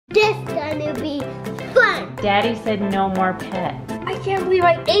This gonna be fun. Daddy said no more pets. I can't believe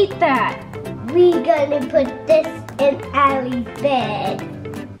I ate that. We gonna put this in Allie's bed.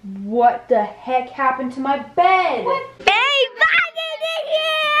 What the heck happened to my bed? What? Hey, in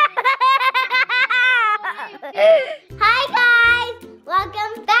here! Hi guys,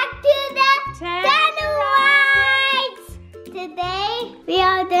 welcome back to the Tannerites. Today we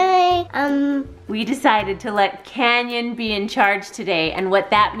are doing We decided to let Canyon be in charge today, and what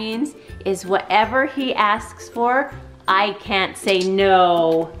that means is whatever he asks for, I can't say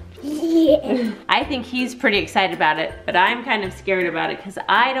no. Yeah. I think he's pretty excited about it, but I'm kind of scared about it because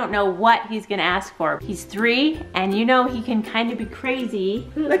I don't know what he's gonna ask for. He's 3, and you know he can kind of be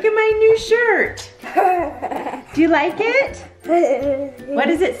crazy. Look at my new shirt. Do you like it? What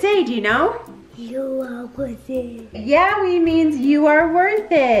does it say, do you know? You are worth it. Yowie means you are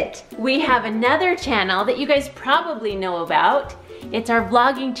worth it. We have another channel that you guys probably know about. It's our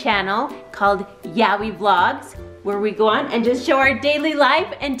vlogging channel called Yowie Vlogs, where we go on and just show our daily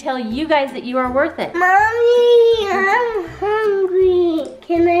life and tell you guys that you are worth it. Mommy, I'm hungry.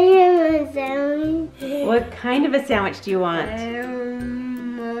 Can I have a sandwich? What kind of a sandwich do you want? Mom.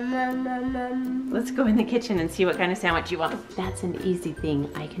 Let's go in the kitchen and see what kind of sandwich you want. That's an easy thing.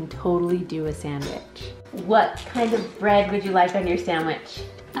 I can totally do a sandwich. What kind of bread would you like on your sandwich?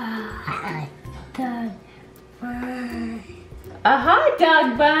 A hot dog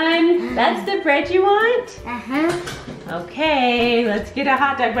bun. That's the bread you want? Okay, let's get a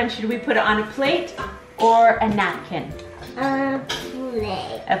hot dog bun. Should we put it on a plate or a napkin? A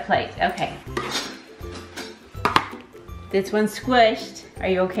plate. A plate, okay. This one's squished. Are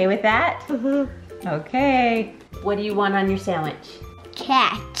you okay with that? Okay. What do you want on your sandwich?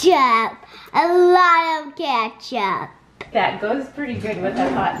 Ketchup. A lot of ketchup. That goes pretty good with a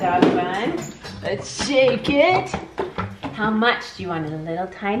hot dog bun. Let's shake it. How much do you want? A little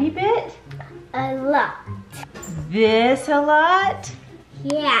tiny bit? A lot. This a lot?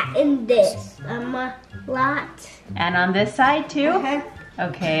 Yeah, and this. A lot. And on this side too?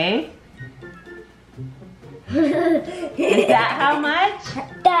 Okay. Is that how much?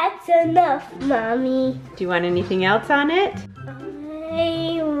 That's enough, Mommy. Do you want anything else on it?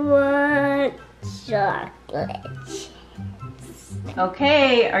 I want chocolate chips.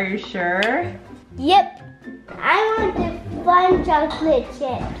 Okay, are you sure? Yep. I want the fun chocolate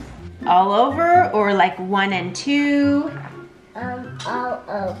chips. All over or like 1 and 2? All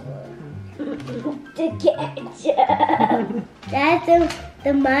over. The ketchup. That's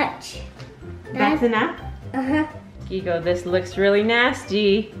the much. That's enough? Gego, this looks really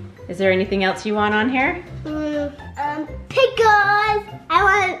nasty. Is there anything else you want on here? Pickles. I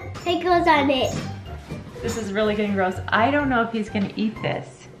want pickles on it. This is really getting gross. I don't know if he's gonna eat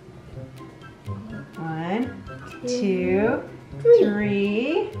this. 1, 2,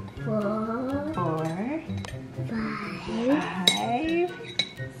 3, 4, 4, 5, 5,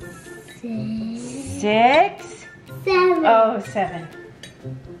 6. 7. Oh, 7.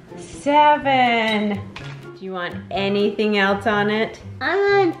 7. Do you want anything else on it? I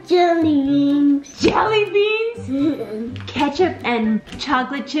want jelly beans. Jelly beans? Ketchup and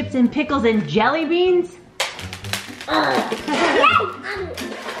chocolate chips and pickles and jelly beans?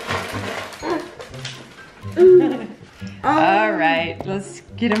 All right, let's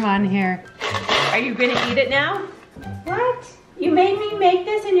get him on here. Are you gonna eat it now? What? You made me make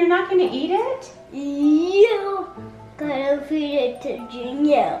this and you're not gonna eat it? You gotta feed it to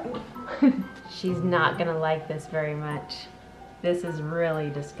Junior. She's not gonna like this very much. This is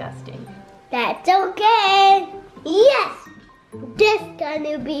really disgusting. That's okay. Yes, this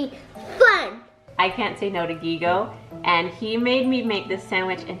gonna be fun. I can't say no to Gego, and he made me make this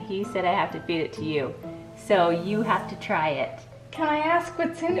sandwich and he said I have to feed it to you. So you have to try it. Can I ask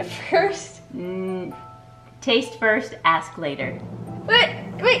what's in it first? Taste first, ask later. Wait,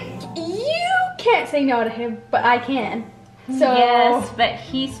 you can't say no to him, but I can. So Yes, but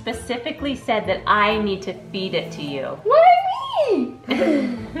he specifically said that I need to feed it to you. What do you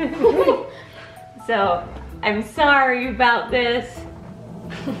mean? So, I'm sorry about this.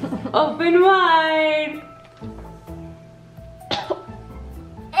 Open wide.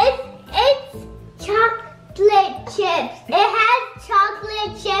 It's chocolate chips. It has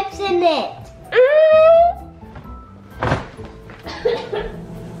chocolate chips in it.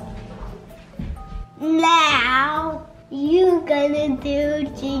 Now you gonna do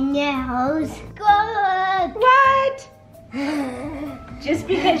Junior's good. What? Just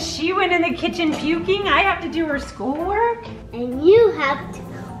because she went in the kitchen puking, I have to do her schoolwork? And you have to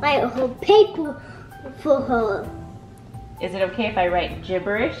write a whole paper for her. Is it okay if I write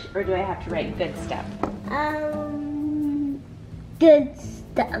gibberish, or do I have to write good stuff? Good stuff.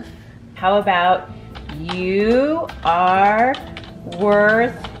 stuff. How about you are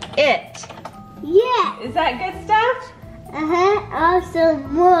worth it? Yeah. Is that good stuff? Also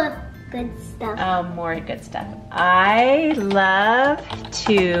more good stuff. Oh, more good stuff. I love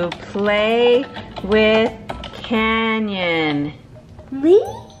to play with Canyon. Me?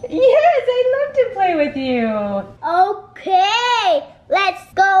 Yes, I love to play with you. Okay. Let's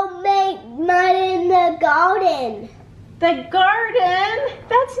go make mud in the garden. The garden?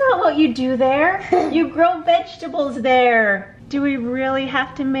 That's not what you do there. You grow vegetables there. Do we really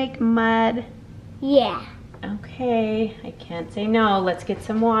have to make mud? Yeah. Okay, I can't say no. Let's get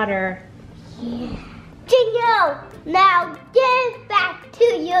some water. Yeah. Jingo, now get back to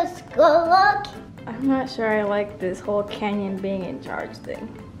your school. Look. I'm not sure I like this whole Canyon being in charge thing.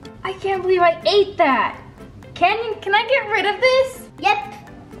 I can't believe I ate that. Canyon, can I get rid of this? Yep.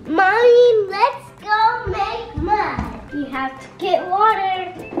 Mommy, let's go make mud. You have to get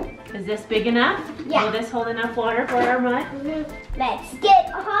water. Is this big enough? Yeah. Will this hold enough water for our mud? Let's get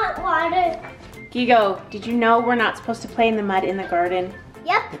hot water. Gego, did you know we're not supposed to play in the mud in the garden?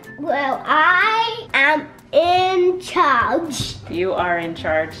 Yep. Well, I am in charge. You are in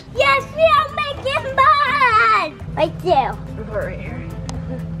charge. Yes, we are making mud. Right there. Right here.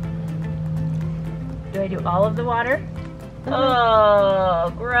 Do I do all of the water?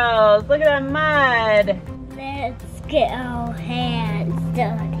 Oh, gross. Look at that mud. Let's get our hands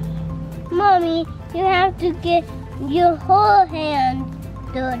dirty. Mommy, you have to get your whole hand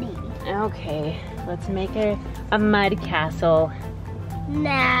dirty. Okay, let's make a mud castle.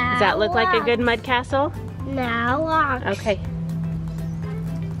 Now. Does that look like a watch. good mud castle? Now watch. Okay.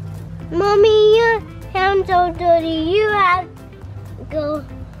 Mommy, your hands are dirty. You have to go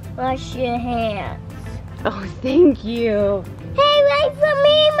wash your hands. Oh, thank you. Hey, wait for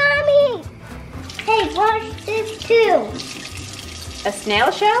me, Mommy. Hey, wash this too. A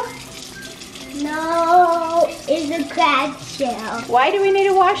snail shell? No, it's a crab shell. Why do we need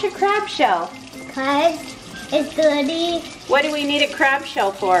to wash a crab shell? Because it's dirty. What do we need a crab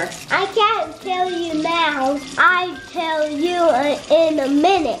shell for? I can't tell you now. I tell you in a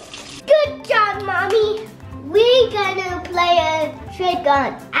minute. Good job, Mommy. We're gonna play a trick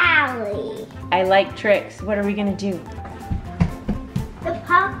on Allie. I like tricks. What are we gonna do? The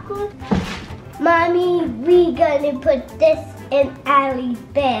popcorn. Mommy, we're gonna put this in Allie's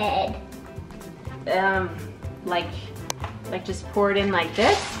bed. Like just pour it in like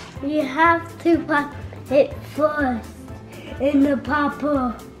this? You have to pop it first in the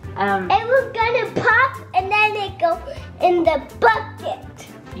popper. It was gonna pop and then it go in the bucket.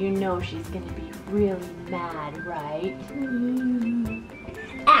 You know she's gonna be really mad, right?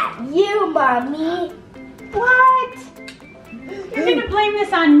 At you, Mommy. What? You're gonna blame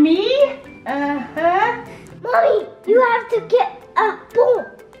this on me? Uh-huh. Mommy, you have to get a bowl.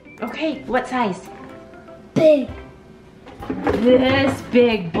 Okay, what size? Big. This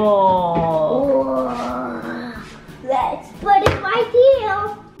big bowl. Oh, let's put it right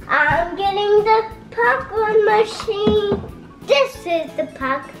here. I'm getting the popcorn machine. This is the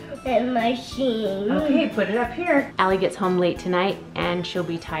popcorn machine. Okay, put it up here. Allie gets home late tonight and she'll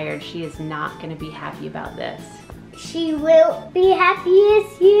be tired. She is not gonna be happy about this. She will be happy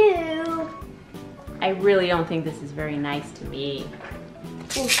as you. I really don't think this is very nice to me.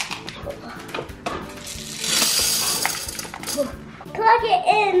 Plug it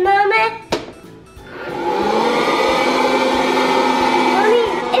in, Mama. Mommy,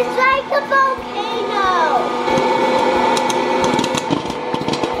 it's like a volcano.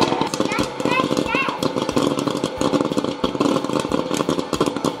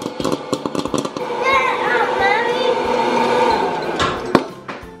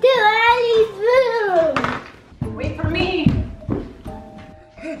 Wait for me.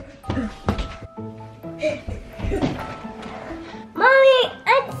 Mommy,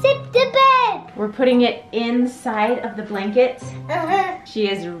 unzip the bed. We're putting it inside of the blankets. Uh-huh. She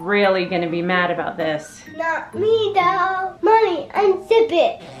is really gonna be mad about this. Not me though. Mommy, unzip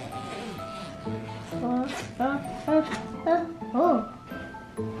it. Oh.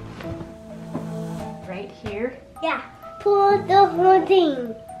 Right here. Yeah. Pull the whole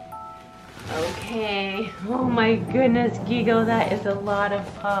thing. Okay. Oh my goodness, Gego, that is a lot of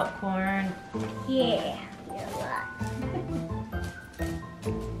popcorn. Yeah.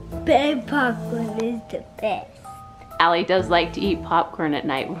 Big popcorn is the best. Allie does like to eat popcorn at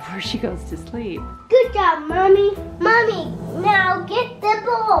night before she goes to sleep. Good job, Mommy. Mommy, now get the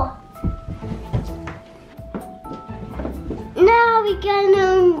ball. Now we're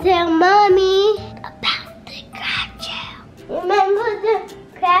gonna tell Mommy about the crab shell. Remember the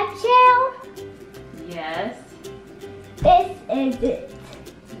crab shell? Yes. This is it.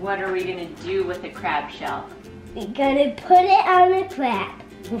 What are we gonna do with the crab shell? We're gonna put it on a crab.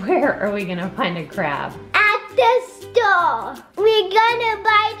 Where are we gonna find a crab? At the store. We're gonna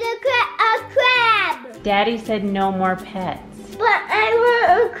buy a crab. Daddy said no more pets. But I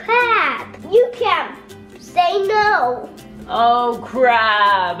want a crab. You can't say no. Oh,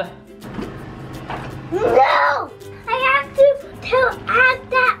 crab. No! I have to tell Ad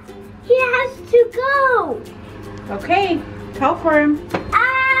that he has to go. Okay, call for him.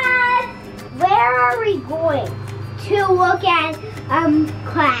 Where are we going? To look at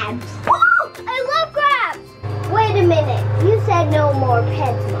crabs. Oh, I love crabs. Wait a minute. You said no more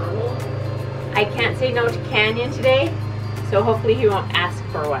pets, Mommy. I can't say no to Canyon today, so hopefully he won't ask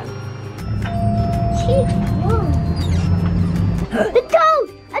for one. A toad!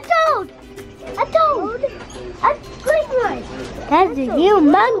 A toad! A toad! A green one! That's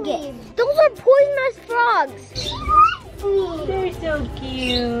humongous! Those are poisonous frogs! They're so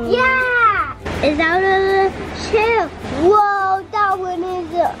cute. Yeah! It's out of the shell! Whoa, that one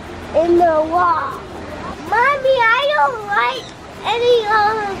is in the wall! Mommy, I don't like any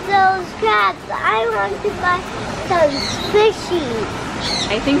of those crabs. I want to buy some fishy.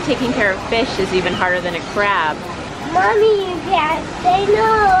 I think taking care of fish is even harder than a crab. Mommy, you can't say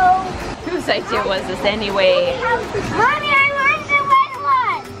no. Whose idea was this anyway? Mommy, I want the red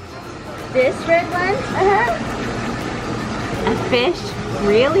one. This red one? A fish?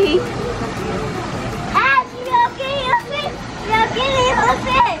 Really? Ah, you're getting a fish. You're getting a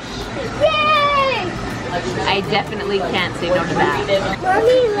fish. Yay! I definitely can't say no to that.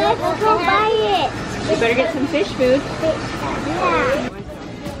 Mommy, let's go buy it. You better get some fish food. Yeah.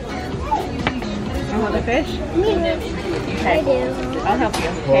 You want the fish? I do. I'll help you,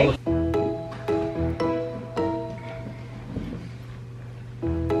 okay?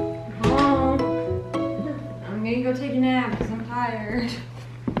 I'm gonna go take a nap because I'm tired.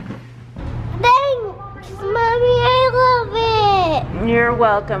 Thanks, Mommy. I love it. You're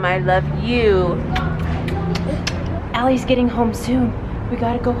welcome. I love you. Allie's getting home soon. We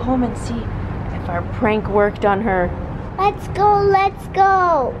gotta go home and see if our prank worked on her. Let's go. Let's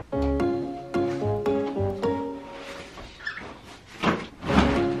go.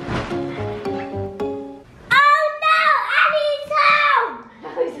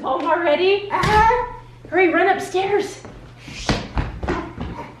 Home already? Hurry, run upstairs.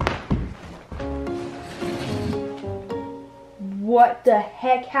 What the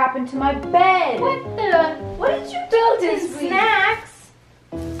heck happened to my bed? What did you do this week? Snacks.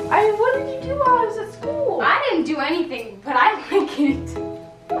 What did you do while I was at school? I didn't do anything, but I like it.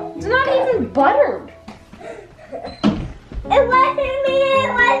 It's not even buttered. It wasn't me.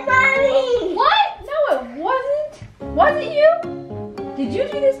 It was Mommy. What? No, it wasn't. Was it you? Did you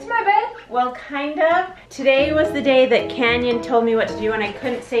do this to my bed? Well, kind of. Today was the day that Canyon told me what to do and I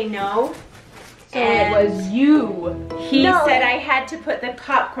couldn't say no. So it was you. He said I had to put the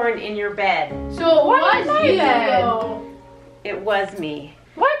popcorn in your bed. So it was my bed. It was me.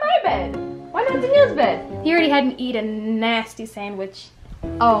 Why my bed? Why not Danielle's bed? He already had to eat a nasty sandwich.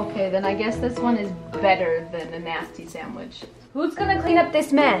 Oh, okay, then I guess this one is better than a nasty sandwich. Who's gonna clean up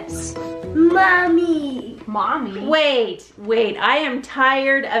this mess? Mommy. Mommy? Wait. I am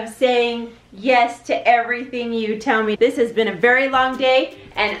tired of saying yes to everything you tell me. This has been a very long day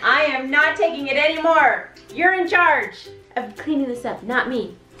and I am not taking it anymore. You're in charge of cleaning this up, not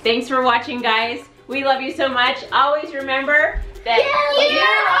me. Thanks for watching, guys. We love you so much. Always remember that you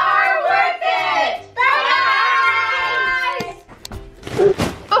are worth it. Bye.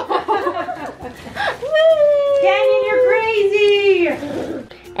 Canyon, you're crazy.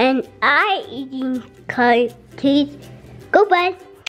 And I eating cookies. Goodbye.